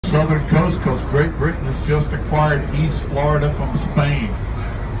southern coast because Great Britain has just acquired East Florida from Spain.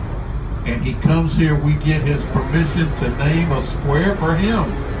 And he comes here, we get his permission to name a square for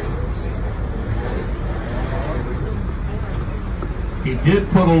him. He did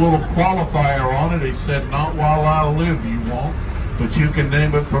put a little qualifier on it. He said, not while I live you won't, but you can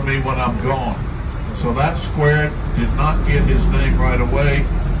name it for me when I'm gone. So that square did not get his name right away.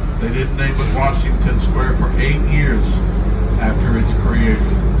 They didn't name it Washington Square for 8 years after its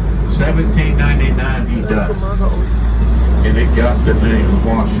creation. 1799 he died, and it got the name of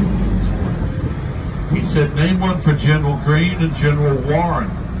Washington Square. He said, name one for General Greene and General Warren.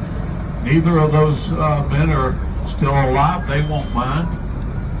 Neither of those men are still alive. They won't mind.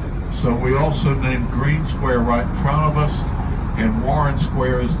 So we also named Greene Square right in front of us, and Warren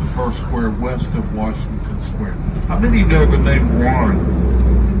Square is the first square west of Washington Square. How many know the name Warren?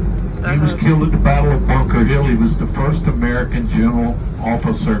 He was killed at the Battle of Bunker Hill. He was the first American general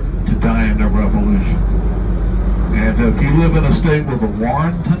officer to die in the Revolution. And if you live in a state with a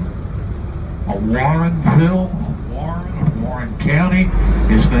Warrenton, a Warrenville, a Warren, or Warren County,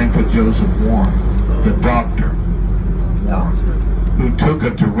 is named for Joseph Warren, the doctor, who took a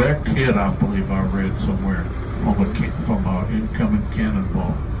direct hit, I believe I read somewhere, from an incoming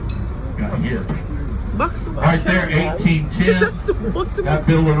cannonball. Got hit. Right there, 1810. That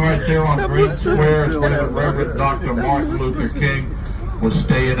building right there on Greene Square is where the Reverend Dr. Martin Luther King was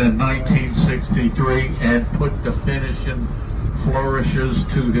staying in 1963 and put the finishing flourishes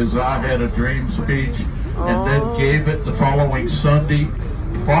to his I Had a Dream speech, and then gave it the following Sunday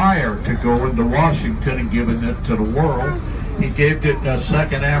prior to going to Washington and giving it to the world. He gave it a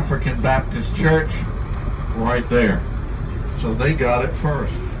Second African Baptist Church right there. So they got it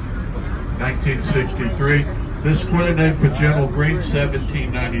first. 1963. This square named for General Greene,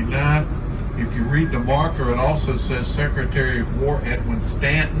 1799. If you read the marker, it also says Secretary of War Edwin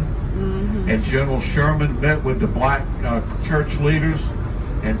Stanton and General Sherman met with the black church leaders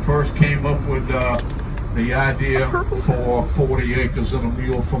and first came up with the idea for 40 acres and a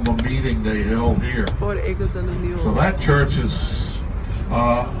mule from a meeting they held here. 40 acres and a mule. So that church is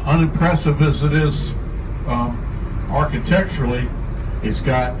unimpressive as it is architecturally. It's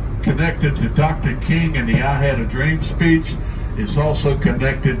got connected to Dr. King and the I Had a Dream speech. It's also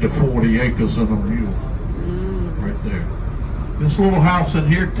connected to 40 acres and a mule. Right there. This little house in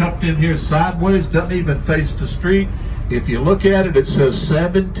here, tucked in here sideways, doesn't even face the street. If you look at it, it says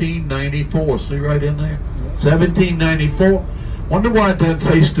 1794. See right in there? 1794. Wonder why it doesn't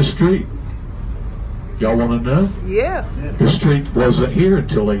face the street. Y'all want to know? Yeah. The street wasn't here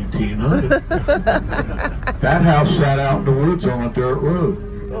until 1800. That house sat out in the woods on a dirt road.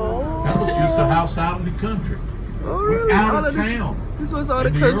 That was just a house out in the country. Oh, really? Out of town. This was all the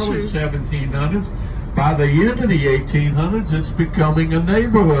country. In the early 1700s. By the end of the 1800s, it's becoming a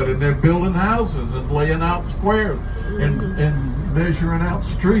neighborhood, and they're building houses and laying out squares and measuring out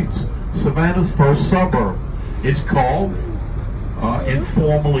streets. Savannah's first suburb. It's called,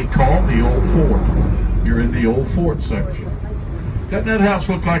 informally called, the Old Fort. You're in the Old Fort section. Doesn't that house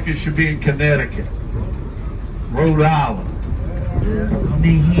look like it should be in Connecticut, Rhode Island,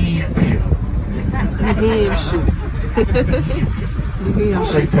 New Hampshire?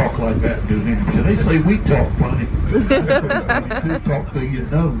 They talk like that in New Hampshire. They say we talk funny. We talk through your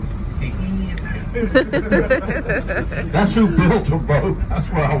nose. That's who built a boat. That's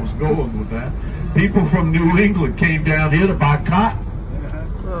where I was going with that. People from New England came down here to buy cotton.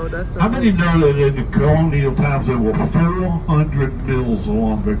 Oh, that's how many know that in the colonial times there were 400 mills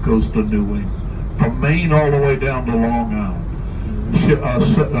along the coast of New England, from Maine all the way down to Long Island?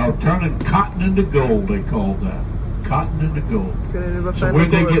 Turning cotton into gold, they called that. Cotton into gold. So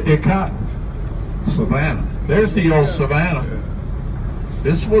where'd they get their cotton? Savannah. There's the old Savannah.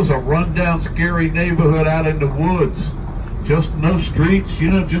 This was a rundown, scary neighborhood out in the woods. Just no streets, you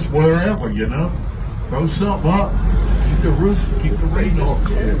know, just wherever, you know. Throw something up, keep the roof, keep the rain off.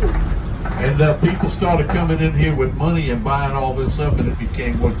 And people started coming in here with money and buying all this up, and it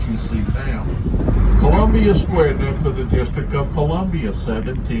became what you see now. Columbia Square, named for the District of Columbia,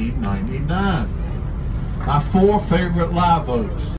 1799. My 4 favorite live oaks.